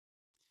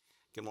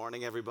Good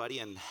morning, everybody,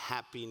 and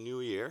Happy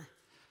New Year.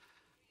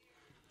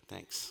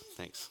 Thanks.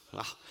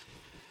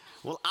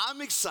 Well,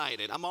 I'm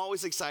excited. I'm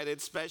always excited,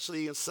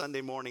 especially on Sunday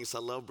mornings. I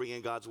love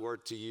bringing God's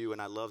word to you,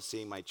 and I love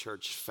seeing my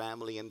church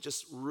family. And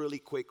just really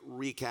quick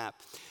recap.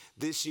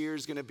 This year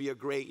is going to be a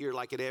great year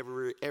like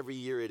every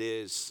year it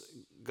is.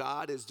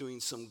 God is doing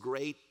some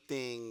great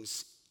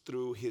things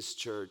through his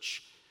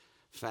church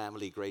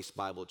family, Grace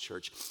Bible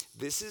Church.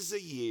 This is a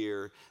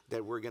year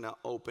that we're going to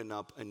open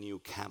up a new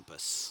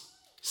campus.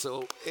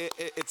 So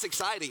it's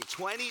exciting.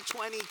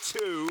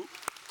 2022,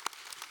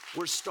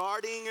 we're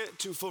starting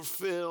to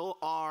fulfill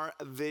our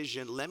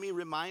vision. Let me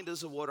remind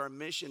us of what our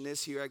mission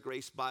is here at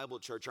Grace Bible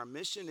Church. Our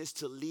mission is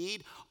to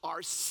lead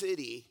our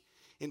city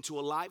into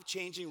a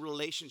life-changing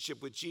relationship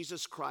with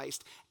Jesus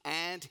Christ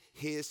and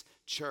his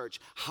church.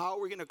 How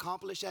we're going to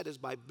accomplish that is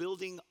by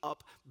building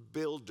up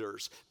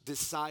builders,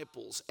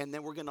 disciples, and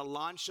then we're going to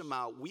launch them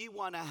out. We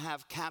want to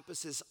have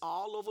campuses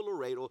all over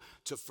Laredo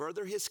to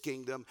further his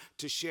kingdom,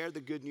 to share the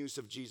good news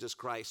of Jesus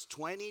Christ.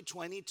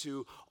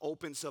 2022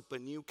 opens up a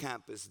new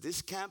campus.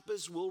 This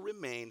campus will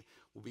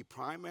be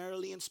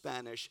primarily in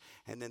Spanish,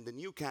 and then the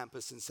new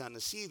campus in San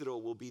Isidro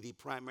will be the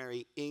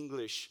primary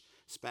English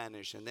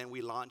Spanish. And then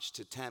we launched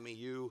to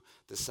TAMIU,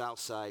 the South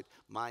Side,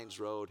 Mines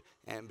Road,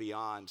 and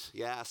beyond.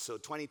 Yeah, so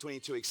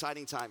 2022,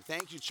 exciting time.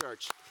 Thank you,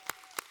 church.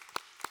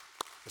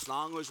 As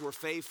long as we're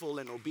faithful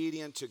and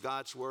obedient to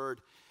God's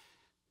word,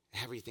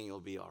 everything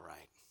will be all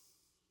right.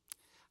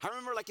 I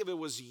remember like if it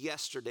was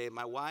yesterday,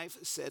 my wife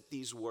said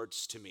these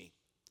words to me.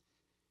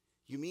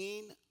 You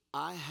mean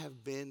I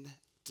have been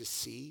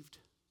deceived?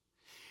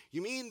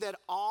 You mean that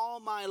all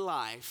my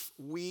life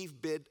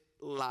we've been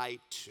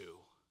lied to?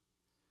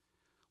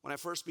 When I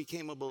first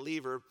became a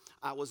believer,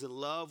 I was in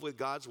love with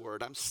God's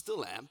word. I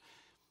still am.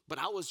 But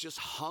I was just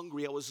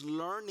hungry. I was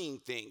learning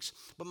things.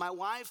 But my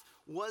wife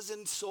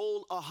wasn't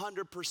sold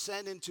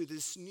 100% into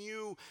this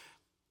new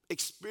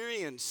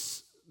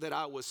experience that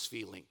I was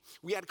feeling.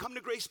 We had come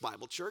to Grace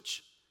Bible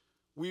Church.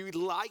 We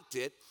liked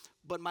it.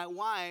 But my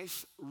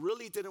wife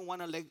really didn't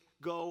want to let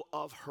go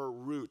of her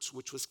roots,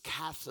 which was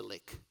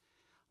Catholic.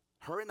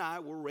 Her and I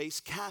were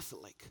raised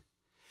Catholic.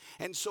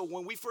 And so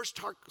when we first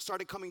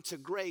started coming to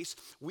Grace,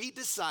 we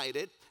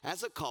decided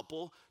as a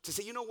couple to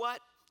say, you know what?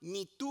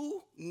 Ni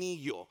tú ni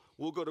yo.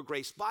 We'll go to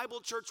Grace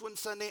Bible Church one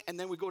Sunday, and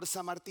then we go to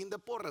San Martín de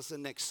Porras the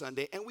next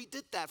Sunday. And we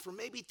did that for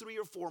maybe 3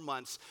 or 4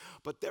 months.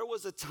 But there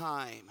was a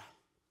time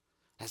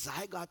as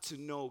I got to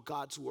know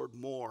God's word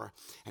more,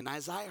 and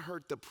as I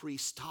heard the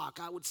priest talk,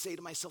 I would say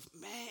to myself,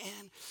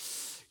 man,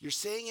 you're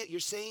saying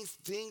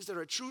things that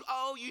are true.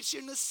 Oh, you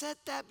shouldn't have said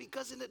that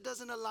because it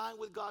doesn't align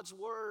with God's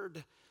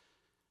word.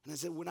 And I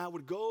said, when I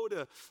would go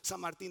to San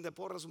Martín de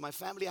Porras with my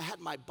family, I had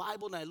my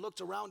Bible and I looked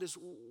around,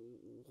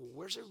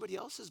 where's everybody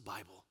else's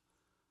Bible?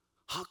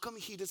 How come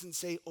he doesn't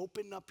say,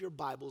 open up your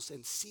Bibles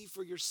and see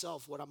for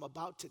yourself what I'm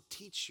about to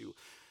teach you?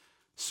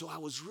 So I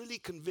was really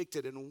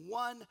convicted. And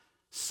one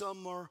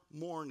summer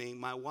morning,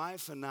 my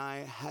wife and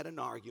I had an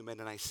argument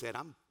and I said,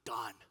 I'm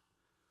done.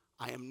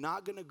 I am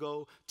not going to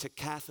go to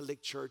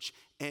Catholic church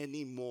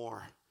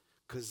anymore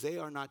because they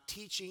are not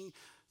teaching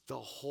the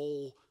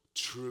whole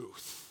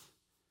truth.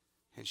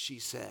 And she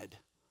said,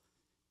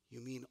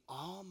 you mean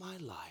all my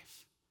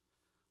life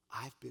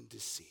I've been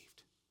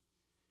deceived?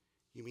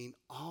 You mean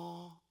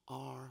all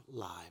our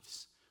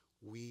lives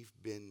we've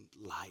been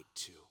lied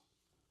to?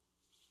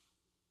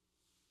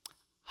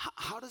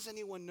 How does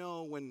anyone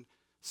know when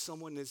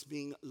someone is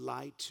being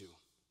lied to?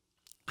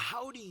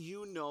 How do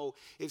you know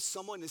if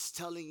someone is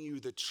telling you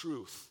the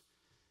truth?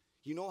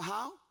 You know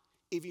how?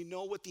 If you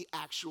know what the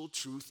actual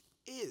truth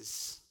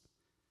is.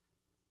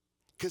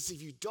 Because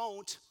if you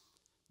don't,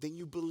 then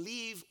you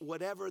believe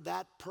whatever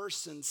that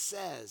person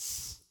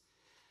says.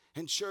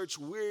 And church,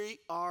 we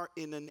are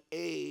in an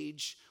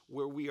age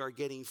where we are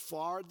getting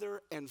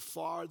farther and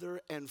farther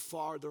and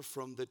farther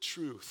from the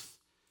truth.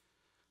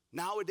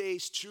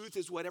 Nowadays, truth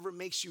is whatever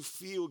makes you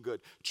feel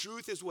good.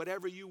 Truth is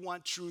whatever you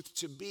want truth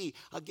to be.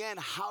 Again,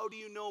 how do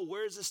you know?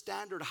 Where's the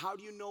standard? How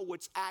do you know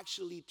what's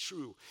actually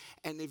true?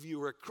 And if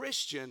you're a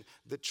Christian,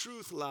 the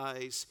truth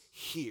lies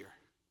here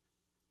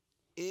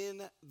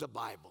in the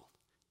Bible,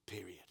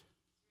 period.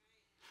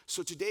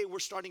 So today we're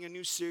starting a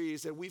new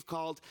series that we've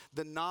called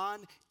The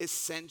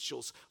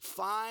Non-Essentials.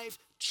 5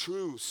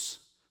 truths,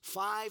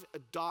 5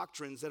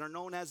 doctrines that are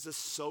known as the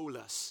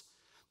solas.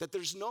 That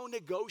there's no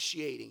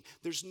negotiating.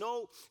 There's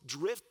no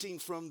drifting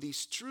from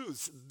these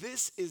truths.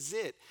 This is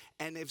it.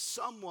 And if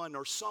someone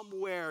or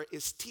somewhere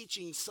is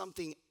teaching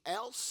something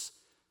else,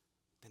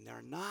 then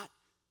they're not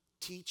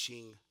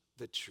teaching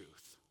the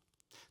truth.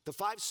 The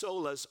 5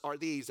 solas are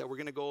these that we're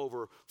going to go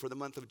over for the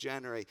month of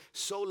January.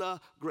 Sola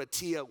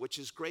gratia, which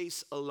is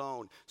grace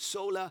alone.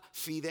 Sola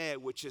fide,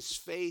 which is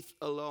faith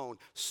alone.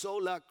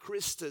 Sola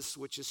Christus,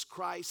 which is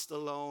Christ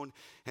alone.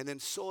 And then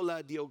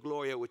sola Deo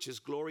gloria, which is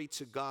glory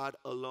to God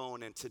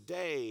alone. And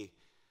today,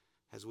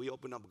 as we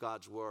open up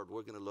God's word,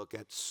 we're going to look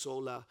at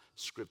sola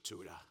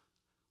scriptura,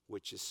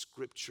 which is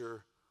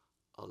scripture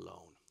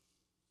alone.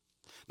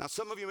 Now,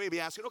 some of you may be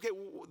asking, okay,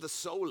 the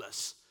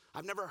solas.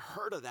 I've never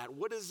heard of that.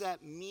 What does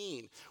that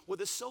mean? Well,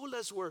 the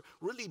solas were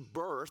really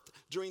birthed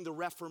during the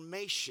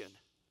Reformation.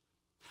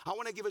 I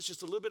want to give us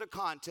just a little bit of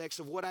context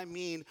of what I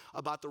mean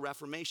about the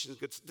Reformation,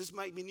 because this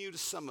might be new to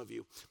some of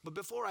you. But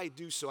before I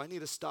do so, I need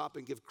to stop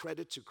and give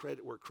credit to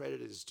credit where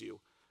credit is due.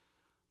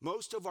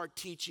 Most of our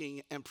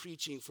teaching and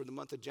preaching for the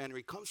month of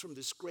January comes from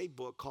this great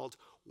book called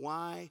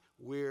Why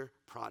We're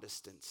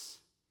Protestants.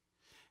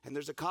 And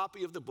there's a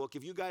copy of the book.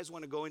 If you guys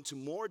want to go into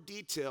more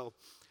detail,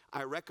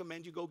 I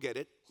recommend you go get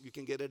it. You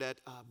can get it at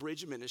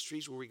Bridge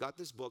Ministries, where we got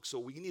this book. So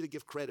we need to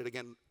give credit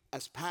again.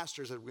 As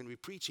pastors that we're going to be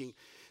preaching,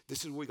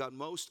 this is where we got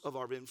most of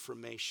our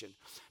information.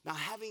 Now,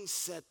 having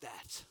said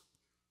that,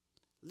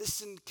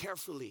 listen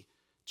carefully,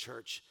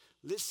 church.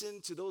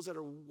 Listen to those that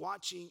are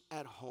watching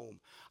at home.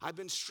 I've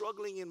been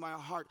struggling in my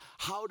heart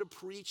how to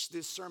preach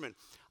this sermon.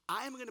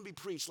 I am going to be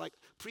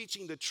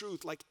preaching the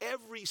truth like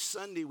every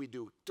Sunday we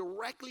do,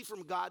 directly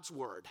from God's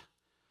word.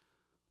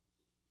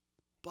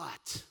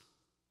 But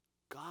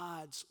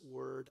God's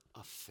word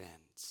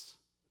offends.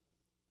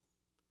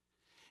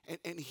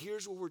 And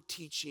here's what we're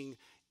teaching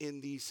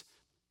in these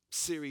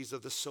series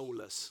of the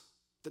solas,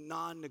 the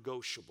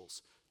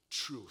non-negotiables,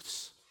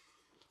 truths,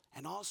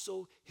 and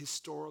also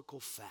historical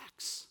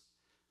facts.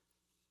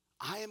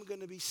 I am going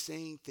to be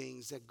saying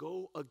things that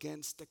go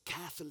against the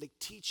Catholic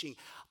teaching.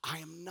 I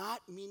am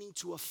not meaning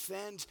to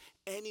offend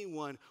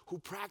anyone who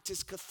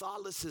practice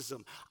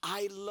Catholicism.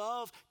 I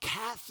love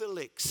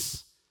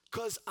Catholics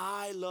because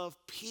I love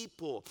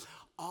people.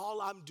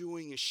 All I'm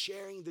doing is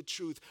sharing the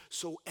truth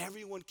so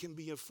everyone can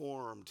be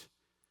informed,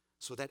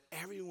 so that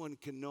everyone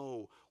can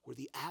know where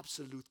the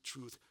absolute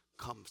truth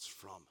comes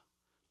from.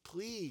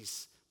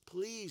 Please,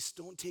 please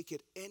don't take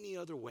it any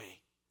other way.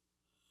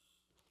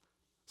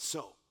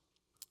 So,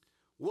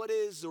 what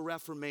is the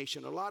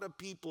Reformation? A lot of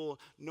people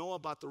know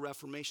about the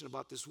Reformation,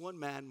 about this one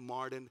man,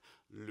 Martin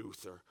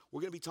Luther.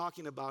 We're going to be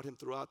talking about him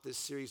throughout this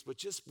series, but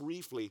just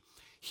briefly,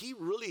 he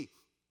really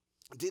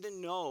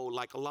didn't know,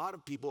 like a lot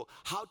of people,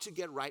 how to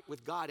get right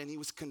with God. And he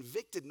was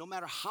convicted. No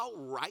matter how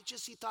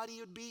righteous he thought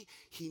he would be,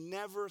 he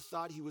never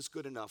thought he was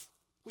good enough,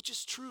 which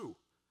is true.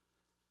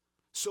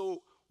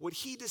 So what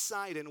he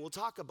decided, and we'll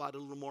talk about it a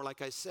little more,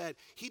 like I said,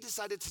 he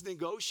decided to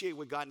negotiate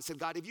with God and said,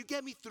 God, if you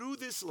get me through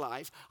this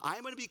life,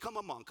 I'm going to become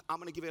a monk. I'm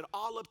going to give it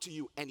all up to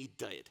you. And he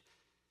did.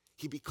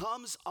 He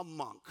becomes a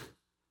monk.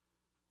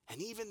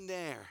 And even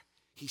there,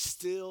 he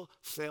still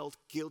felt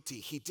guilty.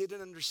 He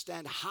didn't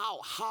understand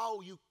how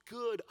you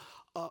could,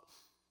 a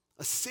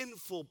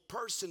sinful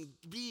person,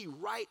 be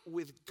right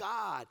with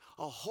God,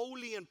 a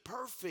holy and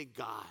perfect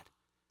God.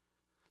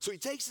 So he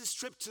takes this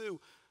trip to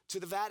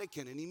the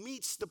Vatican, and he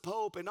meets the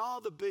Pope and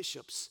all the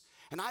bishops.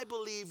 And I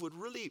believe what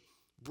really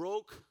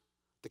broke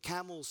the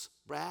camel's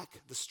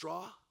back, the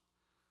straw,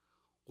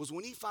 was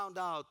when he found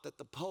out that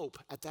the Pope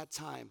at that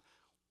time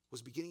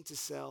was beginning to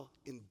sell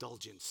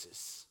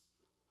indulgences.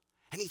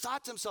 And he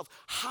thought to himself,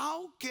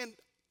 how can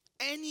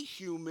any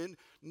human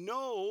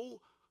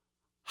know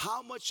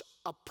how much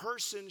a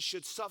person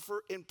should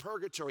suffer in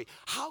purgatory?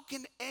 How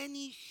can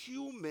any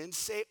human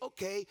say,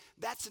 okay,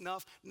 that's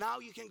enough, now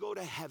you can go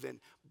to heaven?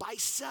 By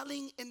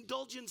selling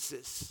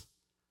indulgences.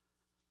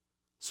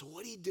 So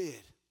what he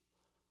did,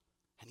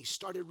 and he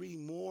started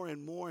reading more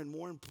and more and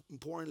more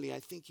importantly, I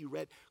think he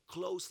read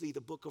closely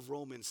the book of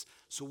Romans.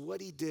 So what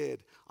he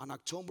did, on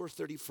October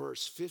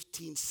 31st,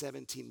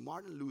 1517,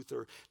 Martin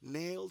Luther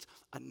nailed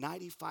a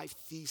 95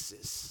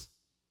 thesis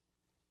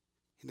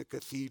in a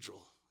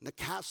cathedral, in a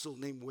castle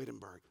named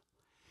Wittenberg.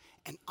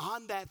 And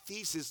on that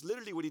thesis,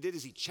 literally what he did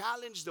is he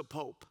challenged the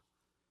Pope.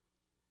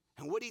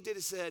 And what he did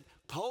is said,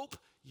 Pope,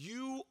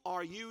 you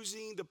are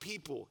using the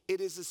people. It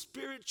is a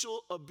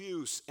spiritual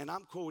abuse. And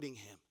I'm quoting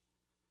him.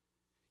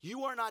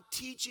 You are not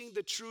teaching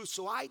the truth,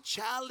 so I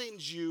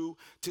challenge you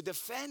to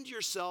defend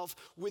yourself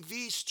with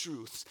these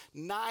truths,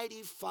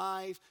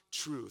 95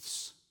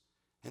 truths.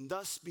 And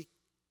thus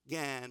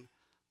began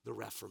the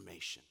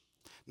Reformation.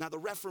 Now, the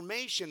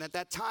Reformation at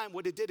that time,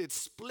 what it did, it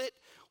split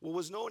what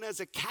was known as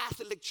a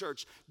Catholic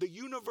Church, the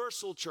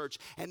Universal Church,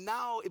 and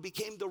now it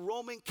became the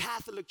Roman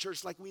Catholic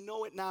Church like we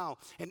know it now.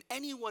 And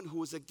anyone who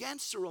was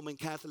against the Roman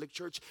Catholic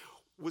Church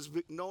was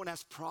known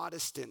as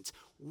Protestant.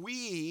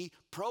 We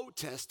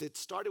protested,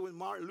 started with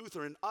Martin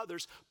Luther and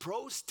others,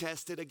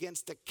 protested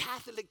against the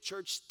Catholic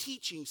Church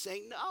teaching,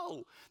 saying,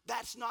 no,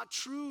 that's not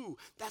true.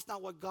 That's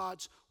not what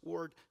God's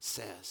word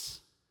says.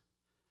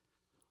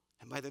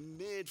 And by the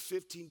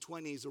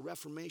mid-1520s, the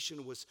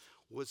Reformation was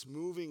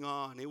moving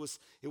on. It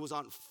was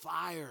on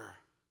fire.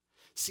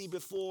 See,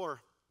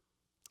 before,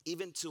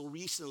 even till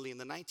recently in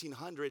the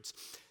 1900s,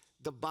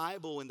 the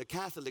Bible in the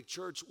Catholic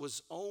Church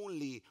was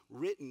only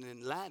written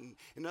in Latin.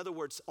 In other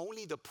words,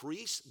 only the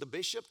priest, the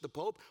bishop, the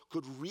pope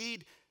could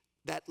read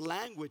that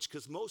language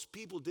because most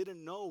people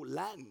didn't know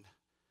Latin.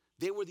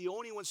 They were the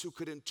only ones who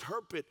could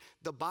interpret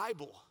the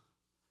Bible.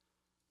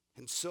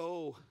 And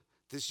so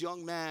this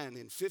young man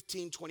in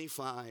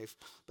 1525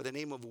 by the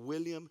name of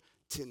William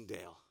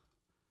Tyndale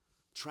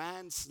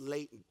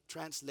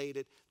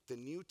translated the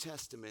New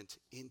Testament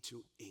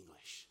into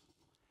English.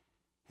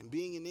 And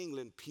being in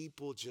England,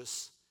 people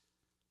just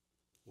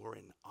were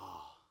in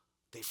awe.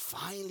 They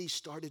finally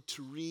started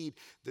to read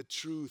the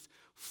truth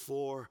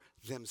for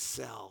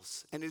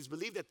themselves. And it is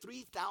believed that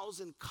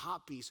 3,000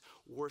 copies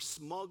were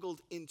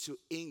smuggled into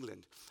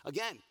England.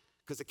 Again,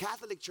 because the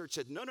Catholic Church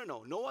said,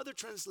 no other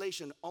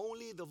translation,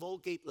 only the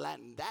Vulgate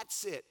Latin.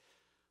 That's it.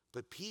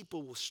 But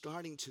people were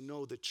starting to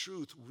know the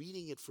truth,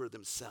 reading it for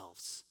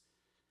themselves.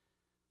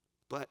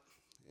 But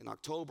in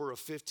October of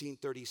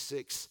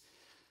 1536,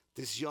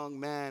 this young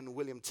man,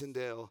 William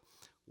Tyndale,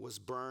 was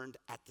burned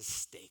at the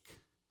stake.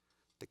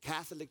 The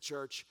Catholic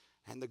Church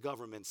and the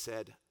government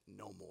said,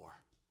 no more.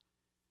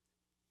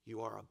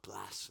 You are a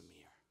blasphemer.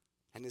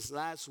 And his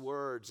last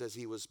words as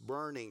he was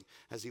burning,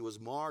 as he was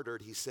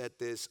martyred, he said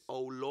this,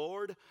 "O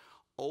Lord,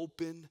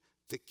 open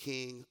the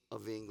King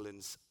of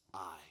England's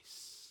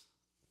eyes."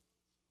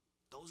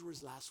 Those were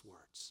his last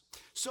words.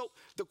 So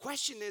the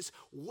question is,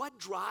 what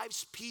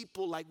drives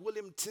people like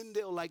William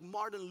Tyndale, like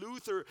Martin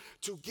Luther,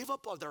 to give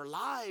up on their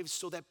lives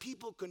so that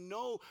people can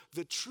know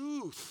the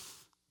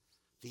truth?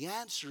 The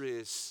answer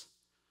is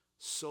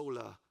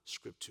sola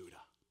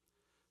scriptura,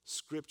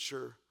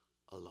 Scripture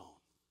alone.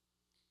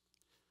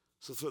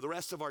 So for the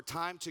rest of our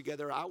time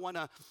together, I want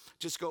to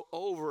just go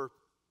over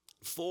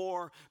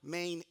 4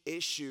 main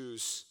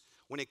issues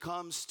when it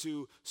comes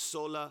to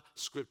sola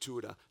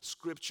scriptura,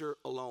 Scripture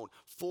alone.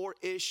 4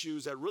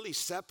 issues that really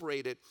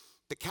separated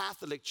the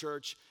Catholic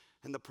Church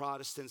and the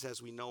Protestants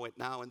as we know it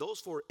now. And those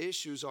 4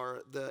 issues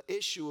are the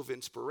issue of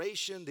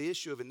inspiration, the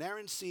issue of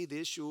inerrancy, the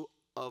issue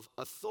of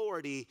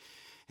authority,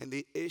 and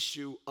the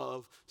issue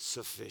of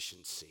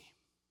sufficiency.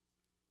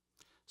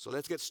 So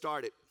let's get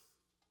started.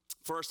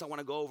 First, I want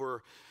to go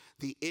over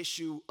the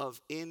issue of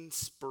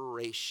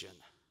inspiration.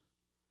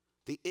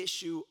 The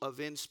issue of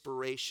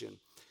inspiration.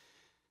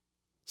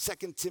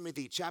 2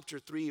 Timothy chapter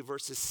 3,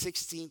 verses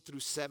 16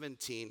 through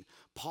 17.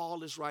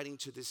 Paul is writing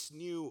to this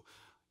new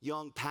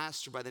young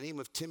pastor by the name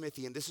of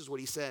Timothy, and this is what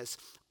he says.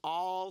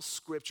 All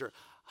Scripture.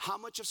 How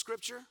much of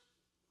Scripture?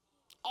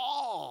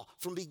 All,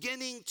 from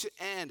beginning to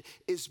end,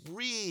 is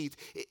breathed.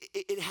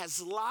 It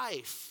has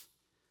life,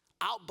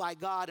 out by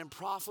God and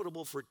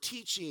profitable for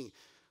teaching,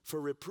 for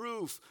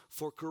reproof,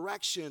 for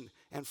correction,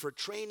 and for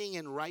training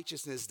in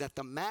righteousness, that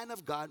the man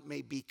of God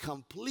may be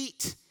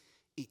complete,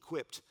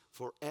 equipped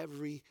for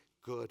every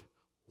good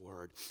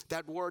word.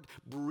 That word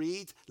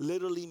breathe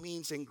literally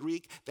means in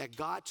Greek that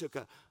God took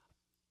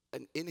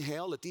an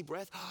inhale, a deep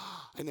breath,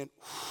 and then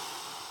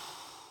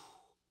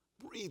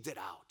breathed it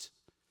out.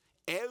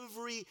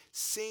 Every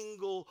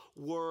single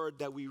word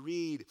that we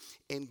read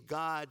in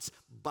God's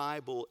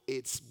Bible,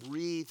 it's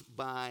breathed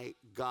by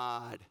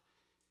God.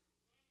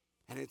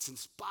 And it's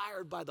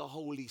inspired by the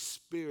Holy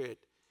Spirit.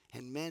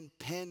 And men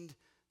penned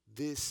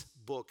this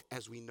book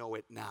as we know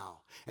it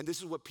now. And this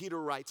is what Peter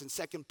writes in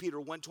 2 Peter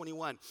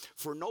 1:21.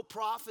 For no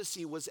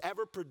prophecy was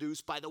ever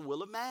produced by the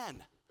will of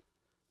man,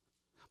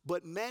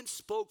 but men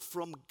spoke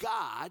from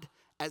God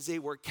as they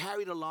were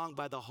carried along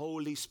by the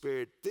Holy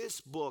Spirit.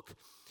 This book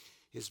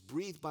is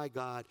breathed by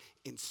God,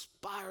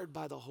 inspired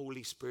by the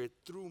Holy Spirit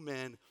through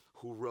men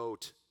who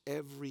wrote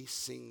every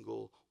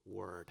single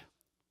word.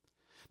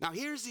 Now,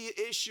 here's the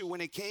issue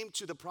when it came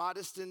to the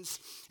Protestants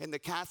and the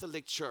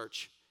Catholic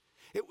Church.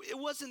 It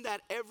wasn't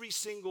that every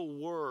single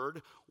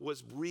word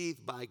was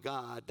breathed by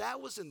God.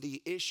 That wasn't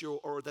the issue,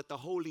 or that the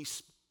Holy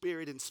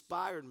Spirit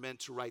inspired men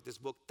to write this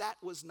book.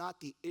 That was not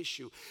the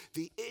issue.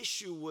 The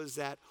issue was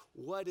that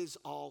what is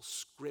all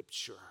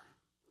Scripture?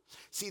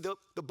 See, the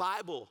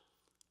Bible,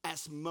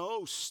 as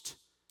most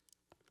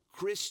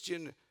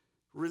Christian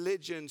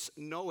religions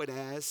know it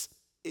as,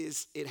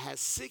 it has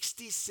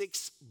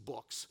 66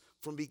 books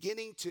from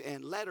beginning to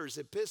end, letters,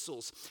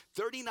 epistles,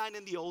 39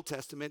 in the Old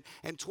Testament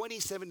and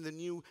 27 in the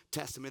New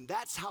Testament.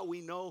 That's how we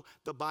know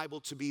the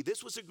Bible to be.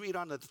 This was agreed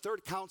on at the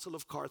Third Council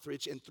of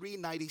Carthage in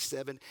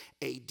 397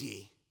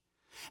 AD.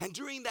 And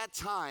during that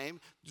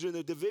time, during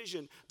the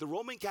division, the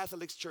Roman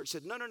Catholic Church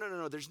said, no,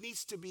 there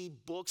needs to be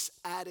books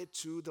added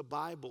to the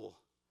Bible.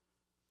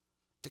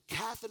 The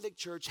Catholic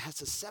Church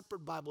has a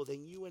separate Bible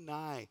than you and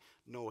I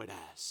know it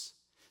as.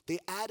 They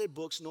added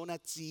books known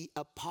as the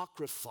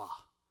Apocrypha.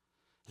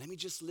 Let me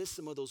just list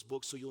some of those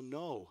books so you'll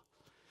know.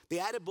 They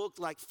added books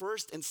like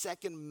 1st and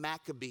 2nd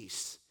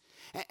Maccabees.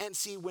 And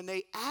see, when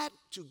they add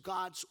to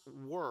God's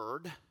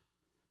word,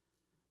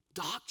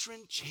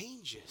 doctrine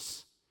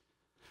changes.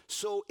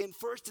 So in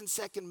 1st and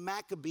 2nd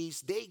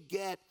Maccabees, they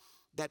get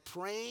that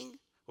praying,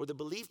 or the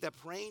belief that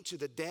praying to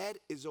the dead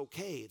is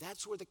okay.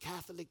 That's where the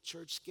Catholic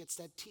Church gets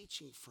that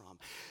teaching from.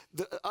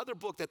 The other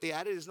book that they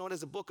added is known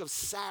as the Book of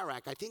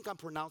Sirach. I think I'm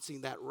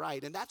pronouncing that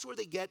right. And that's where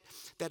they get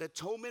that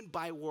atonement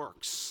by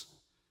works,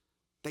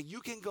 that you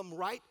can come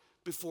right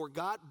before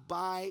God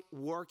by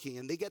working.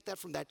 And they get that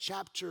from that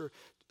chapter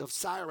of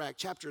Sirach,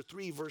 chapter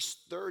 3, verse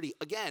 30.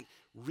 Again,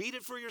 read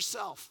it for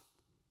yourself.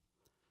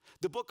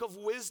 The Book of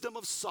Wisdom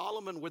of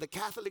Solomon, where the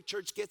Catholic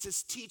Church gets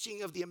its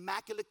teaching of the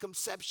Immaculate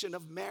Conception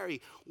of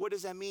Mary. What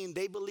does that mean?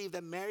 They believe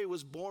that Mary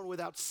was born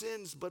without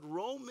sins, but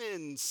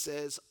Romans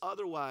says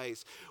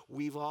otherwise.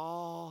 We've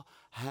all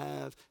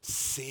have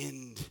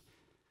sinned.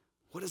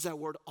 What does that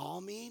word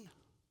all mean?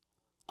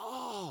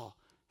 All.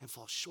 and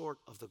fall short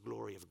of the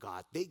glory of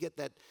God. They get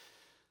that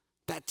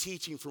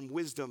teaching from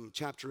Wisdom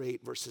chapter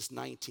 8, verses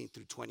 19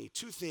 through 20.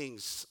 Two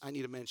things I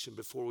need to mention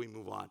before we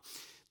move on.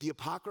 The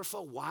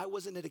Apocrypha, why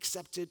wasn't it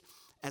accepted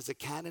as a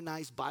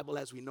canonized Bible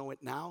as we know it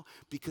now?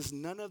 Because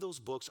none of those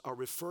books are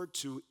referred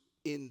to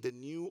in the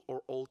New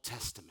or Old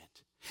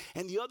Testament.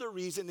 And the other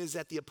reason is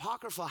that the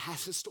Apocrypha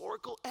has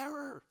historical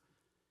error.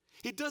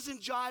 It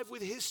doesn't jive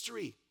with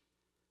history.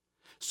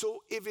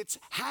 So if it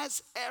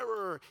has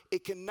error,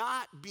 it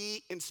cannot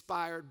be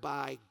inspired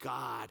by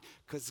God,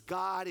 because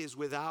God is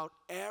without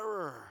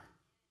error.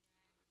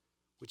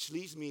 Which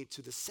leads me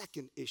to the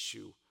second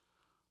issue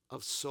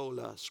of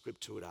sola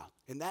scriptura,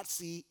 and that's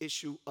the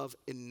issue of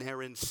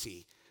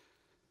inerrancy.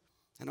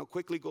 And I'll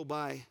quickly go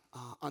by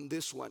on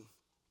this one.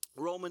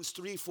 Romans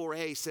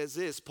 3:4a says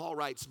this. Paul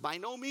writes, "By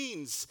no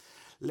means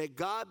let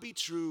God be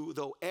true,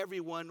 though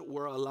everyone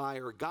were a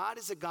liar." God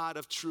is a God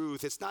of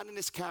truth. It's not in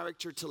his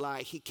character to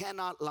lie. He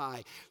cannot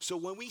lie. So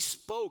when we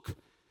spoke,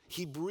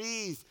 he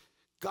breathed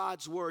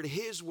God's word,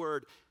 his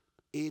word.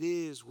 It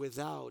is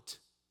without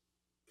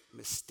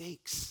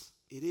mistakes.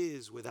 It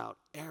is without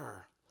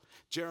error.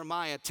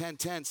 Jeremiah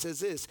 10:10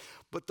 says this,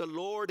 "But the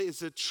Lord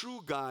is a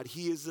true God.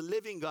 He is the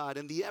living God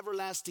and the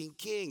everlasting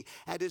King.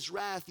 At his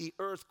wrath the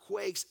earth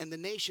quakes and the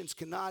nations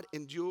cannot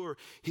endure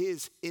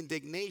his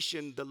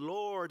indignation." The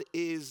Lord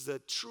is the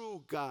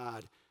true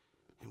God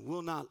and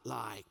will not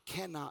lie,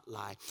 cannot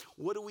lie.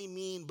 What do we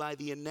mean by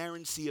the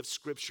inerrancy of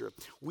Scripture?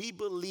 We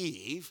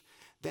believe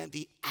that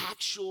the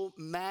actual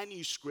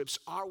manuscripts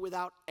are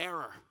without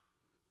error.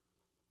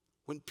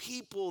 When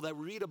people that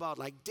we read about,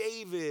 like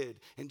David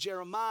and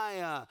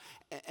Jeremiah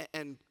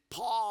and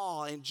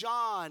Paul and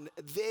John,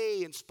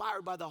 they,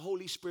 inspired by the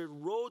Holy Spirit,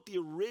 wrote the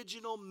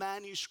original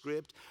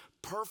manuscript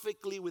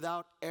perfectly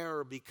without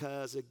error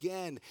because,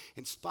 again,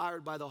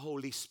 inspired by the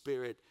Holy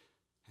Spirit.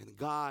 And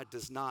God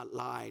does not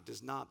lie,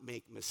 does not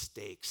make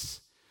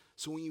mistakes.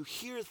 So when you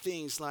hear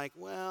things like,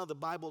 well, the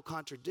Bible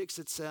contradicts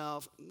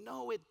itself,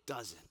 no, it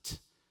doesn't.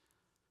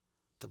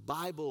 The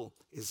Bible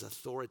is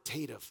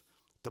authoritative.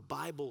 The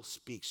Bible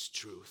speaks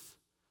truth.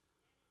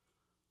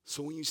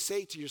 So when you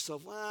say to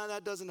yourself, well,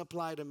 that doesn't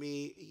apply to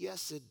me,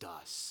 yes, it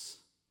does.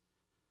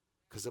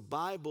 Because the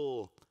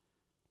Bible,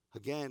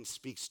 again,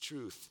 speaks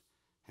truth.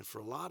 And for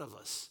a lot of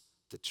us,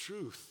 the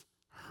truth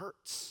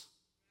hurts.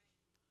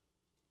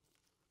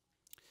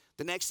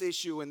 The next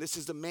issue, and this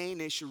is the main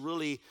issue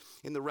really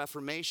in the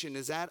Reformation,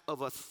 is that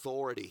of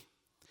authority.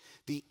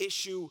 The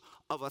issue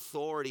of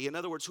authority. In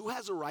other words, who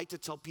has a right to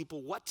tell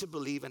people what to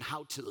believe and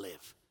how to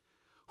live?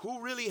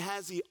 Who really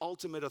has the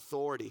ultimate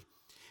authority?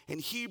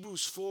 And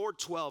Hebrews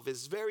 4:12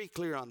 is very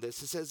clear on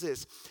this. It says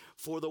this,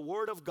 "For the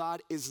word of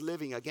God is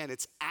living." Again,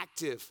 it's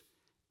active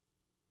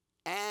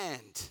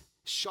and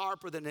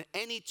sharper than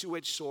any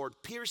two-edged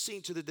sword,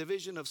 piercing to the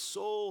division of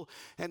soul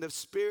and of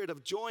spirit,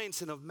 of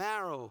joints and of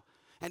marrow,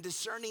 and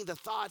discerning the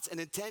thoughts and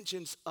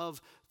intentions of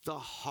the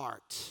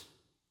heart.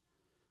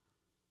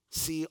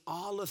 See,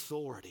 all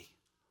authority,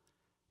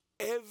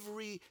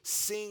 every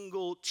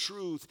single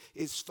truth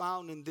is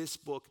found in this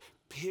book,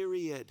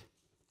 period.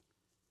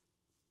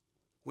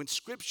 When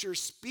Scripture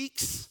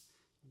speaks,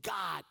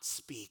 God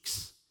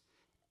speaks.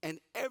 And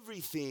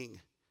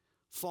everything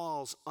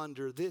falls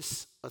under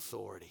this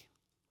authority.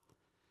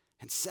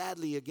 And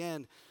sadly,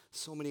 again,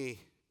 so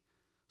many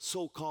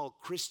so-called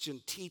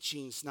Christian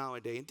teachings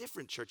nowadays in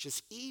different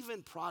churches,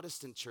 even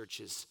Protestant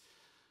churches,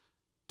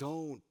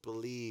 don't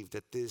believe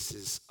that this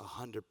is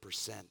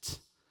 100%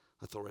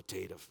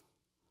 authoritative.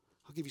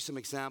 I'll give you some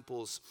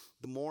examples.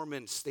 The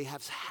Mormons, they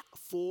have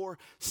 4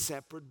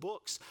 separate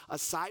books.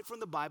 Aside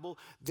from the Bible,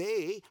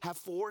 they have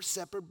 4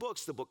 separate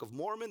books. The Book of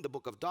Mormon, the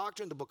Book of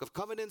Doctrine, the Book of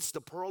Covenants, the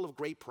Pearl of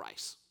Great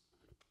Price.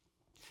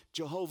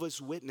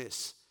 Jehovah's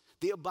Witness,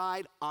 they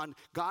abide on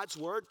God's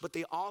word, but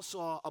they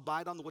also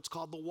abide on what's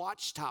called the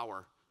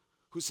Watchtower,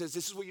 who says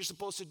this is what you're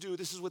supposed to do,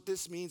 this is what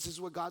this means, this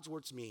is what God's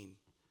words mean.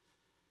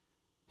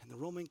 And the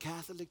Roman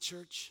Catholic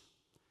Church,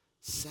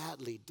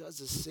 sadly, does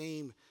the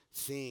same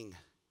thing.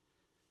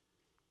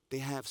 They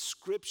have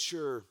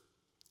Scripture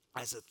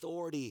as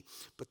authority,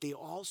 but they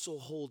also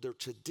hold their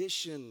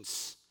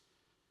traditions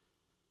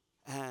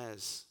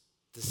as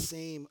the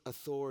same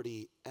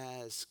authority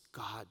as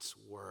God's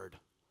word.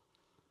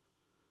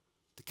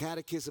 The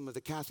Catechism of the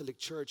Catholic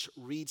Church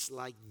reads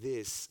like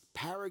this,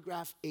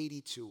 paragraph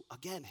 82.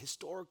 Again,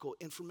 historical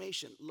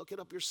information. Look it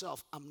up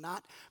yourself. I'm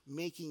not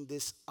making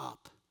this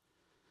up.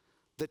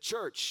 The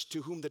church,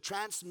 to whom the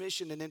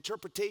transmission and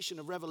interpretation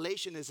of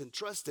revelation is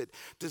entrusted,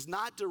 does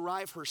not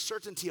derive her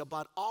certainty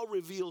about all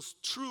revealed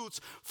truths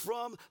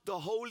from the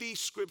Holy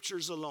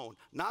Scriptures alone.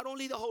 Not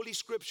only the Holy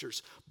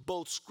Scriptures,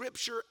 both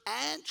Scripture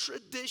and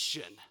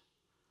tradition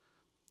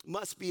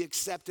must be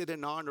accepted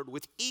and honored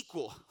with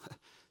equal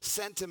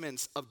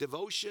sentiments of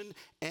devotion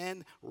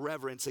and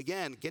reverence.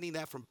 Again, getting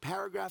that from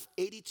paragraph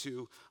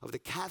 82 of the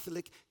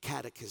Catholic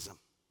Catechism.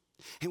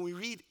 And we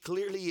read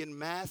clearly in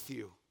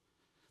Matthew,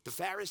 the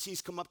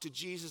Pharisees come up to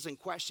Jesus and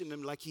question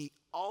him like they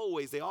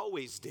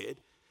always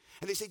did.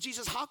 And they say,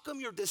 Jesus, how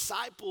come your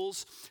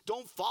disciples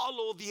don't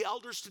follow the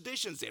elders'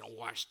 traditions? They don't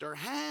wash their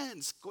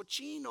hands,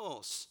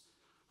 cochinos,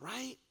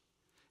 right?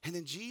 And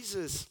then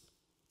Jesus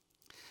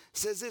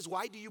says this,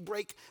 why do you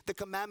break the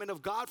commandment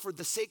of God for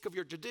the sake of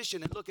your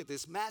tradition? And look at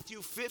this,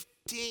 Matthew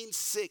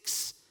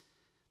 15:6.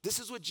 This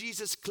is what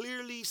Jesus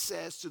clearly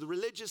says to the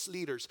religious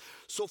leaders.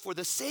 So for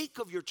the sake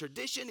of your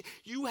tradition,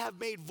 you have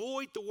made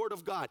void the word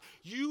of God.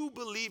 You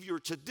believe your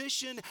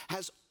tradition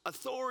has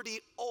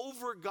authority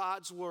over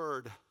God's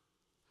word.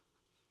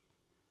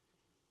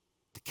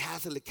 The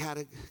Catholic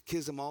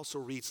Catechism also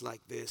reads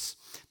like this.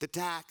 The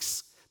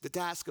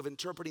task of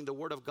interpreting the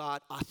word of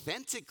God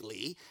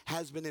authentically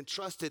has been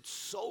entrusted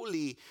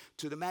solely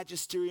to the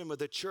magisterium of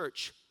the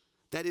church.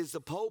 That is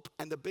the Pope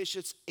and the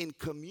bishops in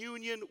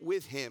communion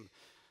with him.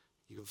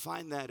 You can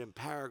find that in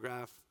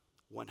paragraph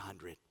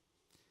 100.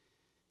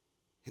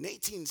 In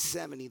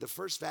 1870, the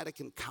First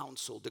Vatican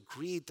Council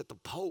decreed that the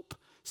Pope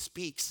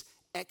speaks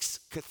ex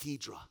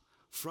cathedra,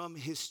 from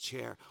his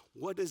chair.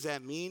 What does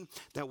that mean?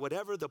 That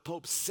whatever the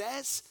Pope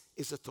says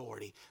is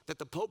authority. That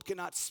the Pope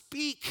cannot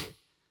speak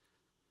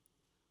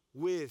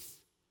with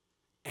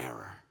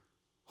error.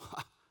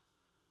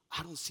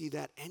 I don't see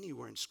that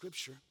anywhere in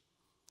Scripture.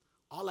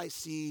 All I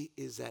see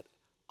is that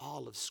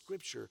all of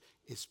Scripture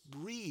is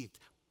breathed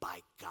by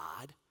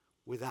God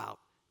without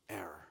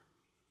error.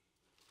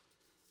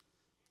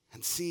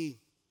 And see,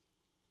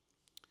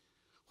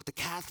 what the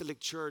Catholic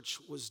Church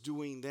was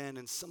doing then,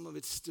 and some of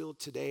it still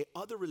today,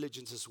 other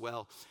religions as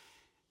well,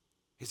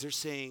 is they're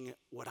saying,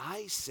 what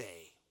I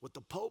say, what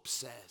the Pope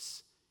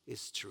says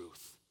is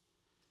truth.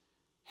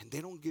 And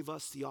they don't give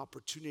us the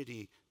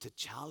opportunity to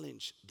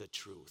challenge the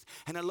truth.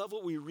 And I love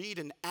what we read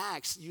in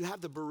Acts. You have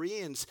the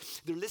Bereans.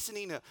 They're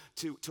listening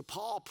to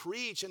Paul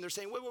preach, and they're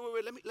saying, wait,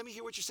 let me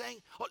hear what you're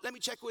saying. Oh, let me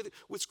check with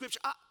Scripture.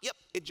 Yep,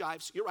 it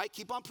jives. You're right.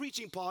 Keep on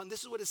preaching, Paul. And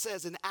this is what it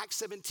says in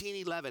Acts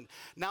 17:11.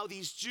 Now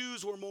these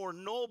Jews were more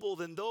noble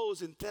than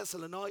those in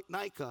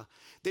Thessalonica.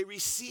 They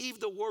received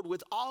the word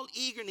with all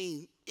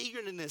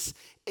eagerness,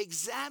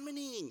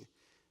 examining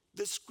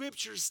the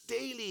Scriptures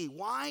daily.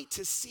 Why?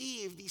 To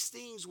see if these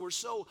things were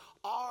so.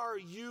 Are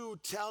you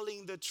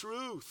telling the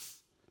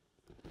truth?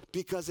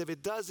 Because if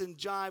it doesn't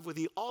jive with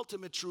the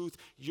ultimate truth,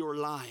 you're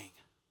lying.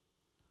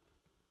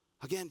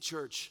 Again,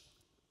 church,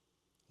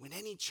 when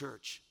any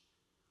church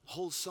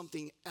holds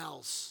something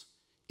else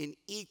in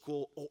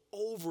equal or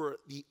over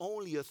the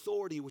only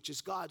authority, which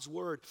is God's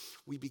word,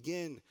 we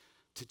begin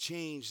to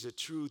change the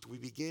truth. We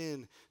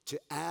begin to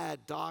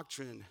add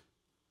doctrine.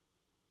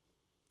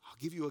 I'll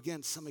give you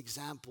again some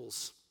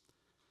examples.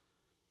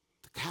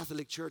 The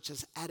Catholic Church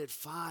has added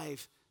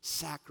 5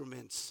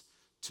 sacraments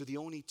to the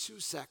only 2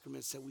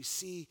 sacraments that we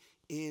see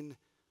in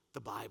the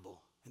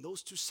Bible. And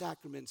those 2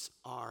 sacraments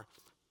are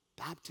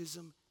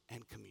baptism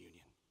and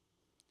communion.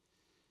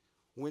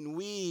 When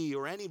we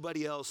or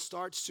anybody else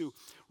starts to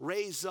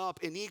raise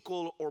up an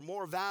equal or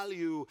more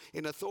value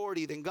in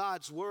authority than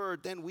God's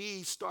word, then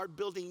we start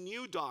building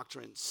new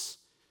doctrines,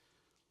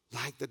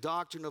 like the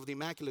doctrine of the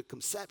Immaculate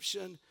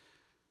Conception,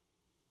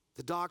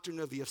 the doctrine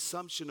of the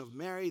Assumption of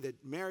Mary,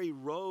 that Mary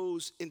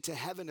rose into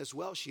heaven as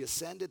well. She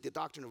ascended. The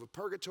doctrine of a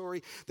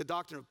purgatory, the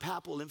doctrine of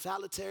papal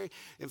infallibility,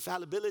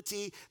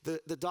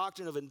 the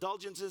doctrine of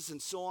indulgences,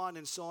 and so on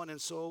and so on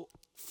and so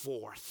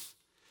forth.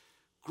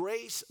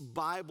 Grace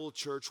Bible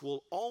Church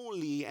will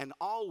only and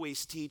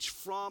always teach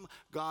from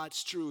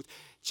God's truth.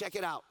 Check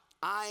it out.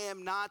 I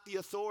am not the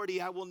authority.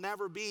 I will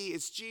never be.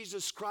 It's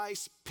Jesus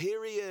Christ,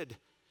 period.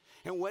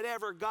 And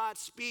whatever God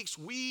speaks,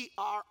 we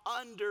are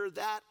under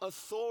that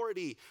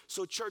authority.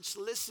 So church,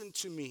 listen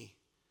to me.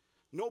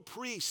 No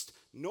priest,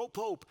 no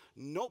pope,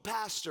 no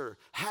pastor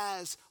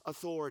has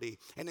authority.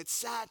 And it's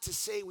sad to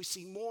say we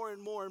see more and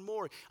more and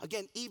more.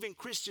 Again, even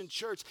Christian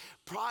church,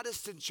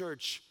 Protestant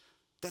church,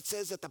 that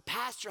says that the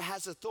pastor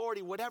has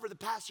authority. Whatever the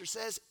pastor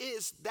says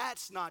is,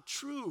 that's not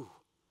true.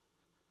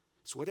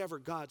 It's whatever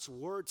God's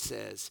word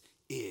says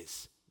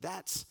is.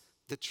 That's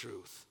the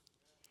truth.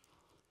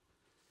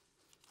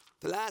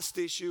 The last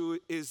issue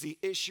is the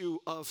issue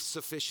of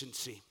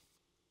sufficiency.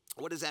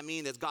 What does that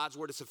mean? That God's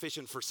word is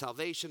sufficient for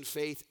salvation,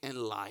 faith, and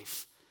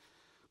life.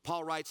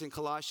 Paul writes in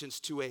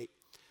Colossians 2:8,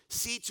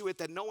 see to it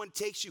that no one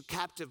takes you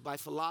captive by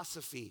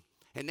philosophy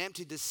and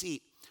empty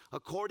deceit,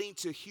 according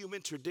to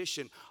human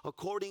tradition,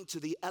 according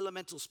to the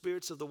elemental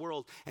spirits of the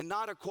world, and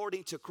not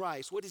according to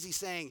Christ. What is he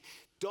saying?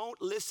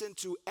 Don't listen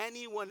to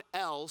anyone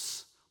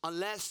else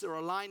unless they're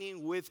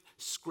aligning with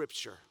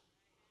Scripture.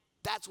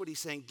 That's what he's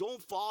saying.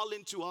 Don't fall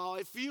into, oh,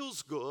 it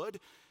feels good,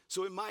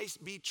 so it might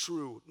be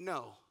true.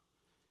 No.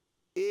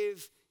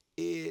 If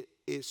it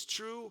is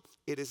true,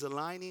 it is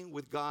aligning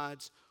with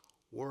God's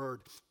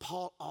word.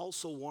 Paul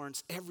also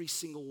warns every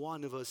single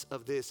one of us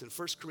of this in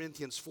 1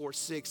 Corinthians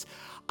 4:6.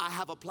 I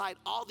have applied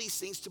all these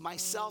things to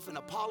myself and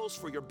Apollos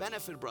for your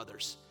benefit,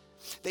 brothers,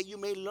 that you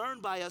may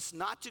learn by us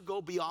not to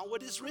go beyond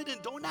what is written.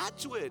 Don't add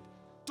to it.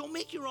 Don't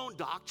make your own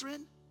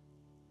doctrine.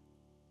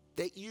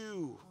 That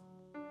you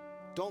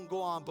Don't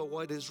go on but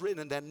what is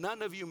written, that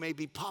none of you may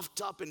be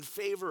puffed up in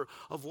favor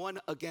of one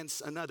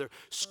against another.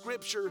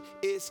 Scripture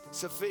is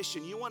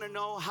sufficient. You want to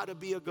know how to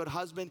be a good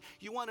husband?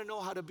 You want to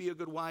know how to be a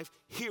good wife?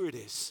 Here it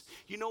is.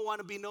 You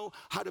want to know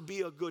how to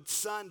be a good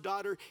son,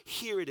 daughter?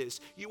 Here it is.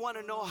 You want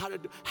to know how to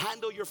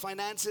handle your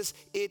finances?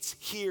 It's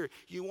here.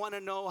 You want to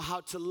know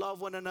how to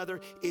love one another?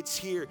 It's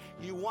here.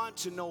 You want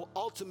to know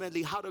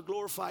ultimately how to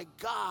glorify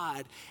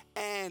God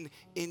and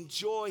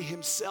enjoy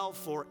Himself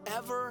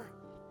forever?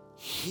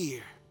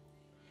 Here.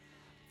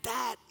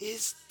 That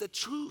is the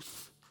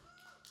truth.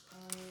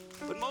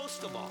 But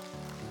most of all,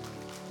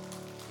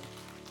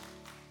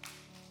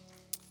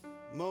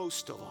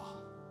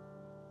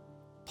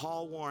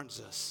 Paul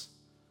warns us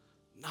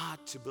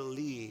not to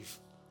believe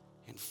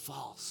in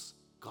false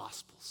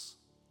gospels.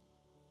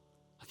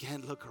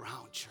 Again, look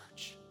around,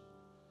 church.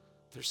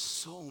 There's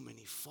so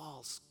many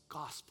false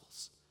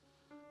gospels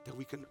that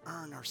we can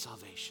earn our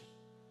salvation.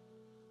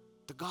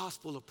 The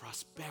gospel of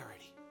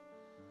prosperity,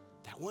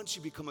 that once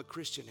you become a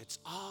Christian, it's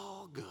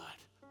all good.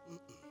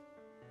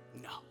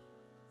 No.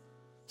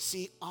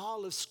 See,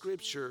 all of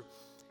Scripture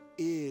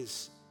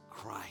is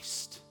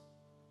Christ.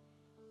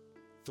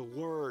 The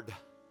Word,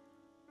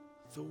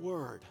 the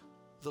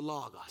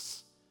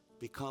Logos,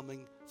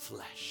 becoming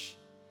flesh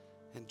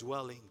and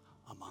dwelling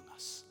among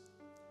us.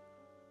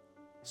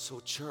 So,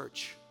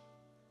 church,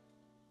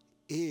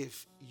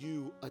 if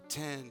you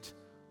attend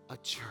a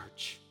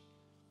church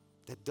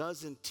that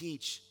doesn't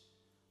teach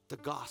the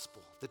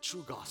gospel, the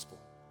true gospel,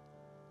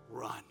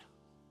 run.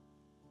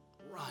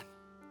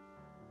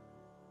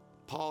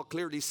 Paul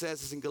clearly says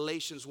this in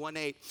Galatians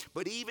 1:8,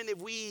 but even if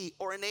we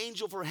or an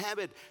angel from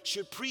heaven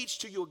should preach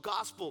to you a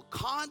gospel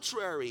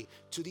contrary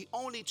to the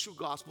only true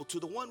gospel, to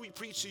the one we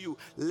preach to you,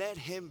 let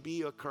him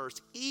be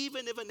accursed.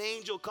 Even if an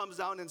angel comes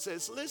down and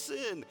says,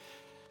 listen,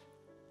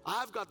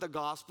 I've got the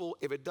gospel,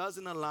 if it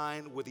doesn't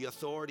align with the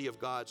authority of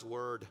God's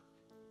word,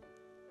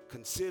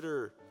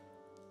 consider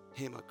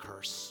him a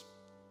curse.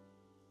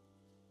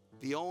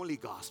 The only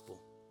gospel,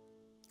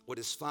 what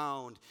is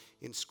found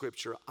in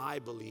Scripture, I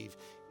believe,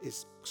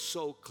 is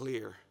so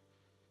clear.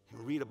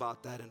 And read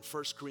about that in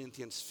 1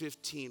 Corinthians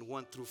 15,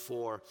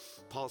 1-4.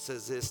 Paul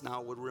says this,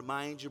 now I would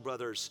remind you,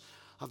 brothers,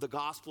 of the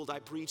gospel that I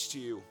preached to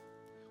you,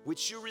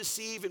 which you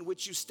receive, in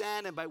which you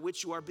stand, and by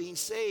which you are being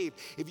saved.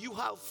 If you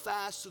hold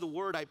fast to the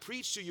word I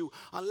preached to you,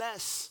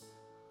 unless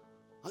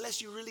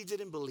you really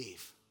didn't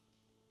believe.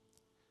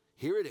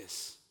 Here it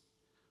is.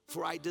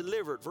 For I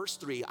delivered, verse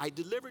 3, I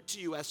delivered to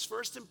you as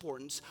first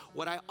importance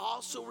what I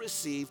also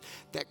received,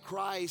 that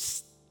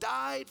Christ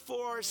died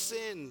for our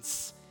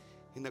sins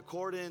in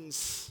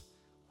accordance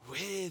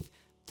with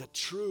the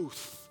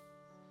truth,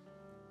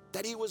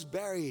 that he was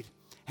buried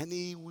and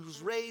he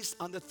was raised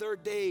on the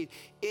third day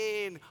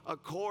in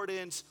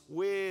accordance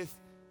with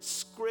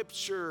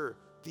Scripture,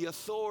 the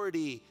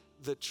authority,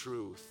 the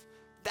truth.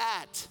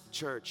 That,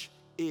 church,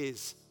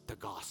 is the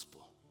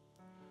gospel.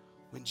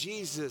 When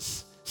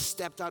Jesus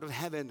stepped out of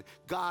heaven,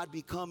 God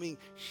becoming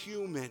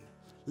human,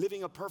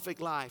 living a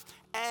perfect life,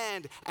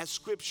 and as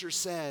Scripture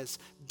says,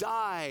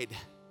 died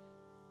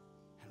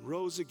and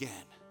rose again.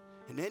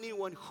 And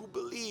anyone who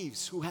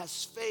believes, who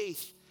has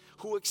faith,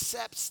 who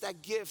accepts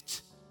that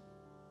gift,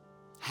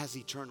 has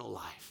eternal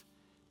life.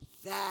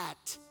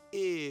 That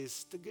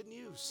is the good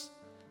news.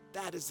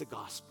 That is the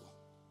gospel.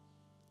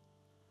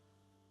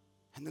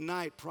 And the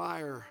night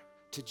prior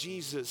to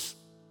Jesus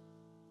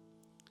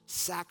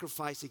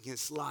sacrificing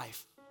his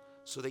life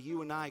so that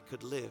you and I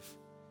could live,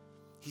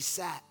 he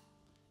sat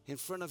in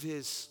front of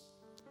his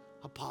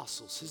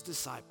apostles, his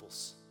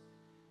disciples,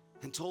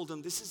 and told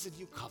them, this is a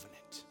new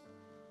covenant.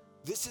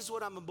 This is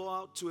what I'm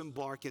about to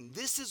embark in.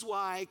 This is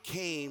why I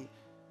came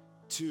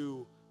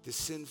to the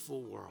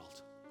sinful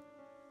world,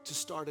 to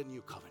start a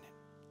new covenant.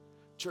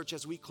 Church,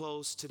 as we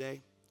close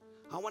today,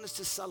 I want us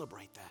to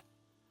celebrate that,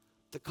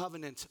 the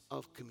covenant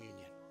of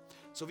communion.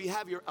 So if you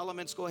have your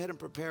elements, go ahead and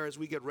prepare as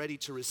we get ready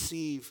to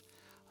receive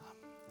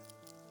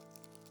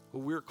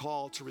what we're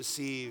called to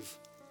receive.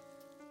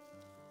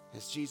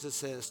 As Jesus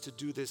says, to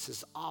do this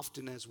as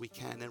often as we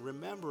can in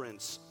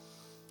remembrance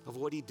of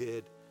what he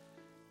did,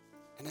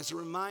 and as a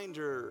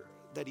reminder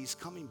that he's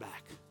coming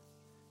back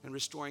and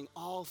restoring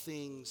all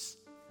things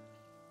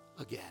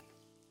again.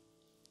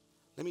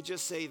 Let me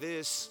just say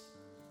this.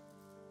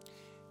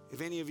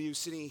 If any of you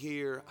sitting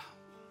here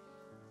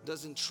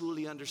doesn't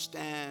truly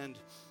understand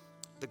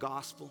the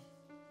gospel,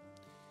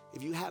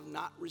 if you have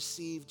not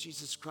received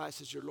Jesus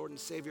Christ as your Lord and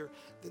Savior,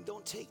 then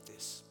don't take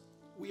this.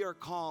 We are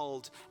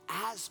called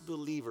as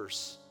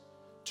believers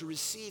to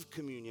receive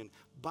communion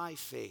by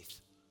faith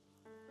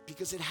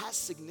because it has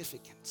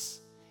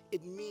significance.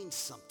 It means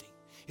something.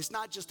 It's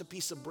not just a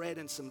piece of bread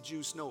and some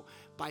juice. No,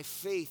 by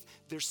faith,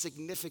 there's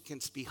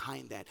significance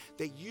behind that.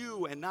 That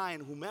you and I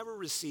and whomever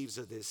receives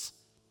of this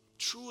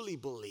truly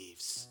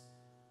believes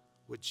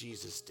what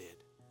Jesus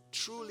did,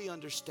 truly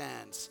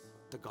understands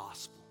the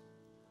gospel.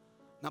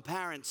 Now,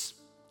 parents,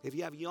 if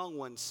you have young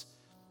ones,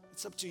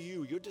 it's up to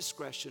you, your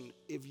discretion,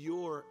 if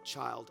your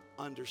child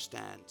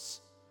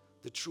understands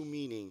the true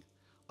meaning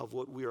of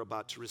what we are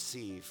about to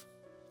receive.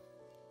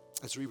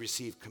 as we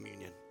receive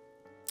communion.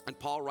 And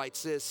Paul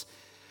writes this,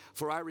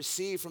 "For I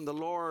received from the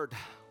Lord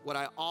what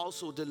I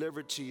also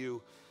delivered to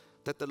you,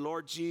 that the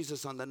Lord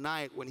Jesus, on the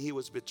night when he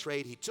was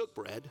betrayed, he took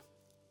bread.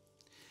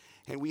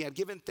 And we had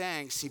given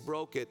thanks, he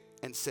broke it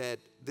and said,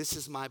 'This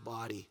is my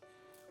body,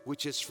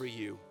 which is for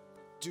you.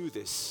 Do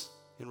this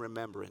in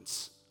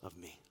remembrance of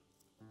me.'"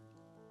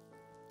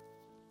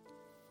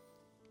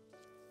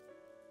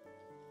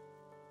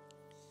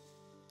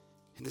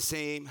 In the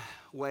same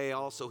way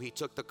also he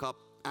took the cup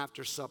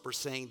after supper,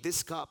 saying,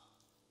 "This cup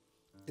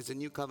is a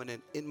new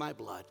covenant in my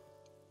blood.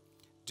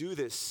 Do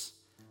this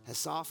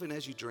as often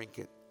as you drink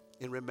it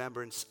in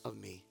remembrance of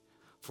me.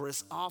 For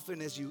as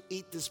often as you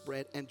eat this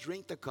bread and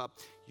drink the cup,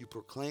 you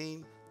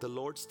proclaim the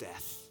Lord's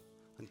death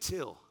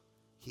until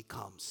he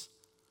comes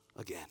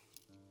again."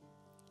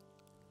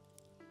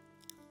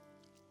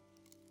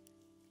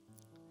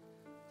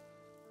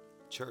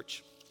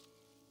 Church,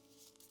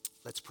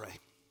 let's pray.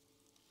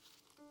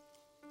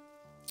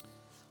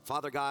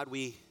 Father God,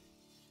 we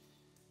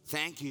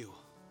thank you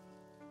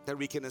that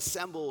we can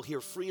assemble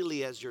here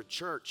freely as your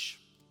church.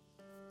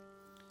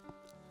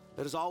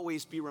 Let us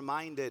always be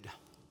reminded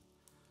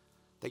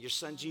that your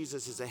son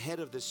Jesus is the head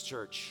of this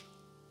church,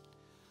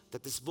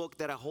 that this book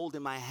that I hold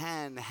in my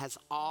hand has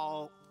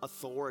all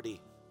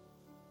authority.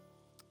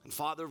 And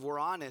Father, if we're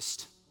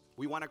honest,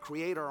 we want to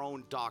create our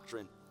own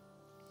doctrine.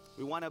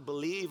 We want to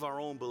believe our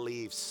own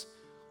beliefs.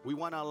 We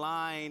want to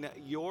align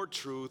your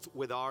truth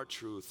with our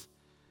truth.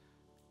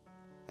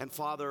 And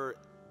Father,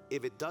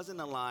 if it doesn't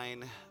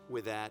align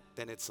with that,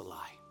 then it's a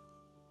lie.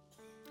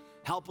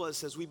 Help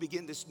us as we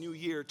begin this new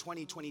year,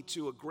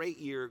 2022, a great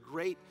year,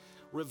 great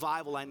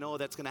revival I know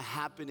that's going to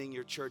happen in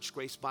your church,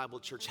 Grace Bible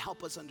Church.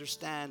 Help us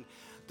understand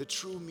the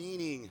true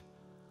meaning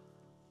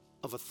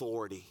of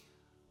authority,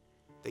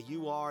 that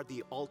you are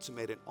the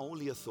ultimate and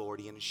only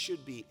authority, and it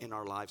should be in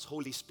our lives.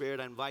 Holy Spirit,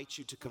 I invite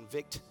you to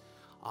convict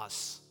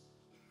us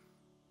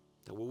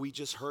that what we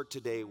just heard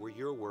today were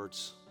your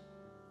words,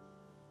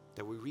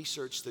 that we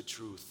research the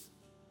truth,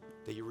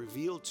 that you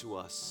reveal to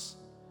us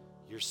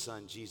your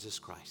Son, Jesus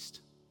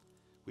Christ.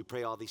 We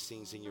pray all these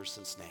things in your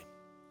Son's name.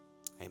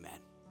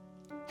 Amen.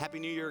 Happy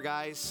New Year,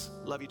 guys.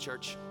 Love you,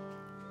 church.